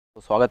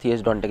तो स्वागत है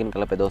इस डॉन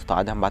टेक्निकल पे दोस्तों।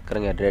 आज हम बात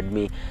करेंगे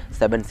Redmi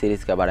 7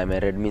 सीरीज़ के बारे में।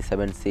 Redmi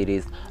 7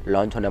 सीरीज़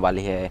लॉन्च होने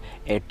वाली है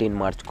 18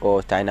 मार्च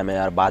को चाइना में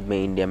और बाद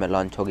में इंडिया में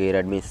लॉन्च होगी।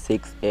 Redmi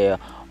 6A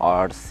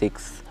और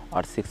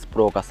 6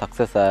 Pro का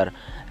सक्सेसर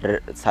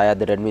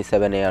शायद Redmi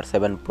 7A और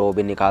 7 Pro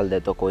भी निकाल दे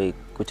तो कोई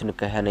कुछ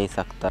कह नहीं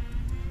सकता।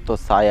 तो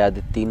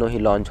शायद तीनों ही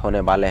लॉन्च होने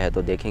वाले हैं,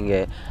 तो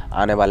देखेंगे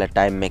आने वाले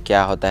टाइम में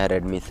क्या होता है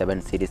Redmi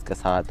 7 सीरीज़ के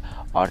साथ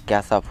और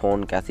कैसा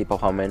फ़ोन, कैसी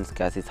परफॉर्मेंस,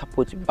 कैसी सब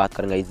कुछ बात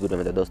करेंगे इस वीडियो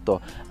में। तो दोस्तों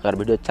अगर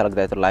वीडियो अच्छा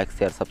लगता है तो लाइक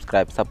शेयर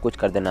सब्सक्राइब सब कुछ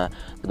कर देना।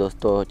 तो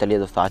दोस्तों चलिए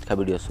दोस्तों आज का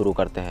वीडियो शुरू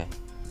करते हैं।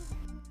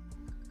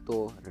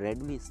 तो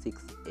Redmi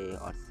 6A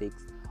और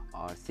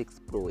 6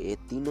 Pro ये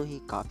तीनों ही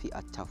काफ़ी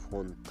अच्छा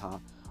फ़ोन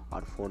था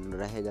और फ़ोन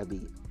रहेगा भी।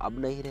 अब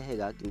नहीं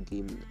रहेगा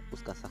क्योंकि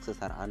उसका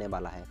सक्सेसर आने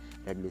वाला है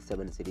Redmi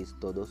 7 सीरीज़।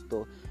 तो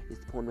दोस्तों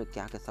इस फ़ोन में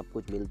क्या क्या सब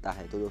कुछ मिलता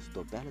है, तो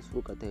दोस्तों पहले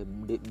शुरू करते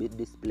हैं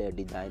डिस्प्ले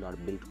डिज़ाइन और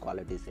बिल्ड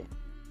क्वालिटी से।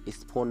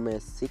 इस फ़ोन में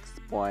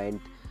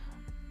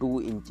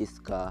 6.2 इंचज़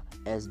का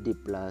HD+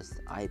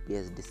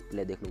 IPS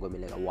डिस्प्ले देखने को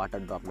मिलेगा वाटर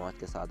ड्रॉप नॉच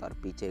के साथ, और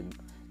पीछे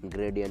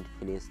ग्रेडियंट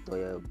फिनिश। तो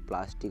ये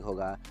प्लास्टिक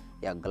होगा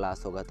या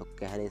ग्लास होगा तो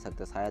कह नहीं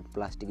सकते, शायद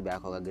प्लास्टिक बैक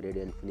होगा,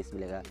 ग्रेडियंट फिनिश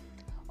मिलेगा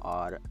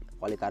और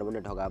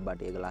पॉलीकार्बोनेट होगा,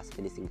 बट ये ग्लास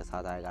फिनिशिंग के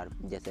साथ आएगा।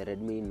 जैसे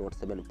Redmi Note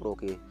 7 Pro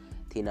की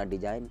थी ना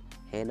डिज़ाइन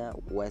है ना,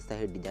 वैसा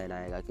ही डिज़ाइन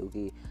आएगा।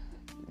 क्योंकि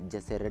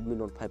जैसे Redmi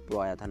Note 5 Pro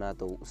आया था ना,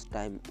 तो उस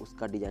टाइम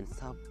उसका डिज़ाइन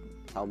सब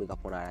Xiaomi का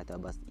फ़ोन आया था।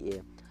 बस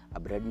ये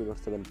अब Redmi Note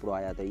 7 Pro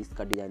आया तो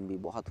इसका डिज़ाइन भी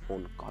बहुत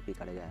फ़ोन कॉपी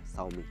करेगा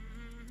Xiaomi।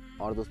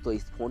 और दोस्तों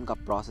इस फ़ोन का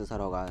प्रोसेसर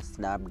होगा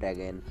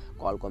स्नैपड्रैगन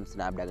Qualcomm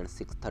Snapdragon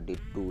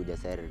 632,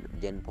 जैसे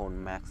जेनफोन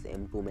मैक्स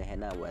M2 में है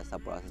ना, वैसा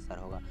प्रोसेसर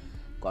होगा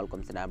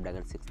Qualcomm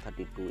Snapdragon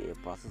 632। ये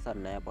प्रोसेसर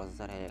नया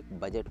प्रोसेसर है,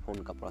 बजट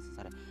फ़ोन का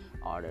प्रोसेसर है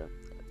और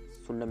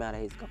सुनने में आ रहा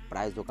है इसका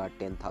प्राइस होगा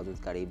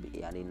 10,000 करीब,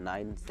 यानी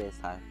 9 से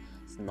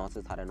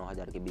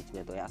 9,500 के बीच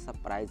में। तो ऐसा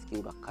प्राइस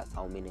क्यों रखा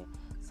Xiaomi ने,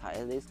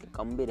 शायद इसके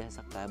कम भी रह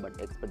सकता है, बट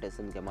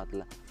एक्सपेक्टेशन के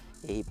मतलब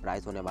यही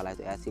प्राइस होने वाला है।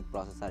 तो ऐसी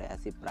प्रोसेसर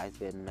ऐसी प्राइस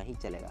पे नहीं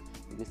चलेगा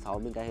क्योंकि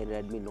Xiaomi का ही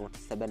Redmi Note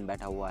 7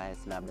 बैठा हुआ है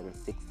Snapdragon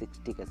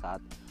 660 के साथ,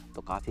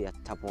 तो काफ़ी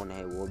अच्छा फ़ोन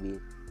है वो भी।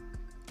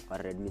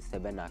 और Redmi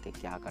 7 आके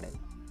क्या करेगा।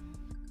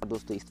 और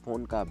दोस्तों इस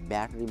फ़ोन का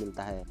बैटरी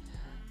मिलता है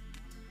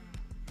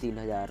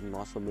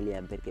 3900 मिली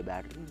एम्पेयर की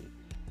बैटरी।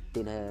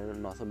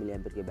 3900 मिली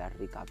एम्पेयर की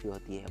बैटरी काफ़ी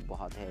होती है,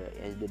 बहुत है।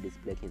 HD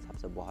डिस्प्ले के हिसाब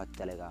से बहुत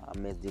चलेगा,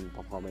 अमेजिंग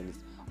परफॉर्मेंस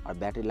और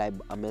बैटरी लाइफ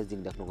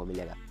अमेजिंग देखने को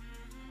मिलेगा।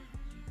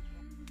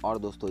 और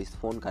दोस्तों इस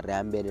फ़ोन का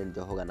रैम वेरिएंट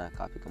जो होगा ना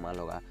काफ़ी कमाल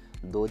होगा।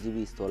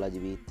 2GB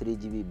 16GB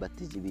 3GB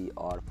 32GB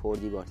और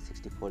 4GB और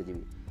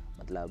 64GB,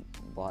 मतलब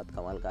बहुत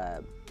कमाल का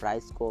है।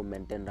 प्राइस को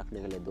मेंटेन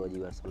रखने के लिए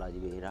 2GB और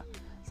 16GB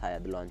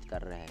शायद लॉन्च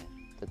कर रहे हैं।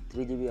 तो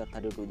 3GB और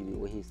 32GB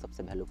वही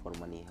सबसे वैल्यू फॉर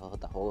मनी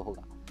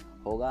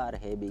होगा और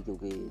है भी,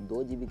 क्योंकि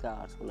 2GB का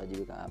और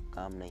 16GB का अब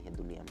काम नहीं है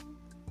दुनिया में।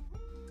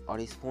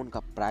 और इस फ़ोन का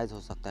प्राइस हो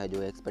सकता है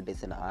जो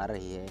एक्सपेक्टेशन आ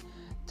रही है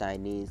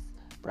चाइनीज़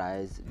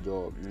प्राइस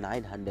जो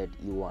 900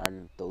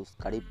 युआन, तो उस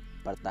करीब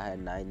पड़ता है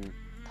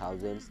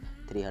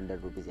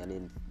 9,300 रुपीज़, यानी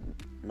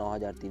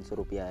 9,300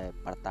 रुपया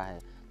पड़ता है।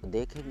 तो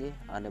देखेंगे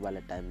आने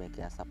वाले टाइम में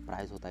कैसा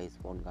प्राइस होता है इस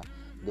फ़ोन का।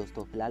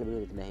 दोस्तों फिलहाल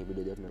वीडियो इतना ही।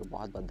 वीडियो देखने को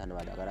बहुत बहुत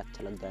धन्यवाद। अगर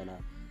अच्छा लगता है ना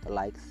तो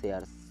लाइक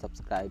शेयर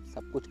सब्सक्राइब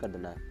सब कुछ कर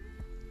देना।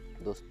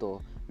 दोस्तों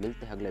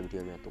मिलते हैं अगले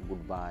वीडियो में, तो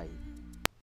गुड बाय।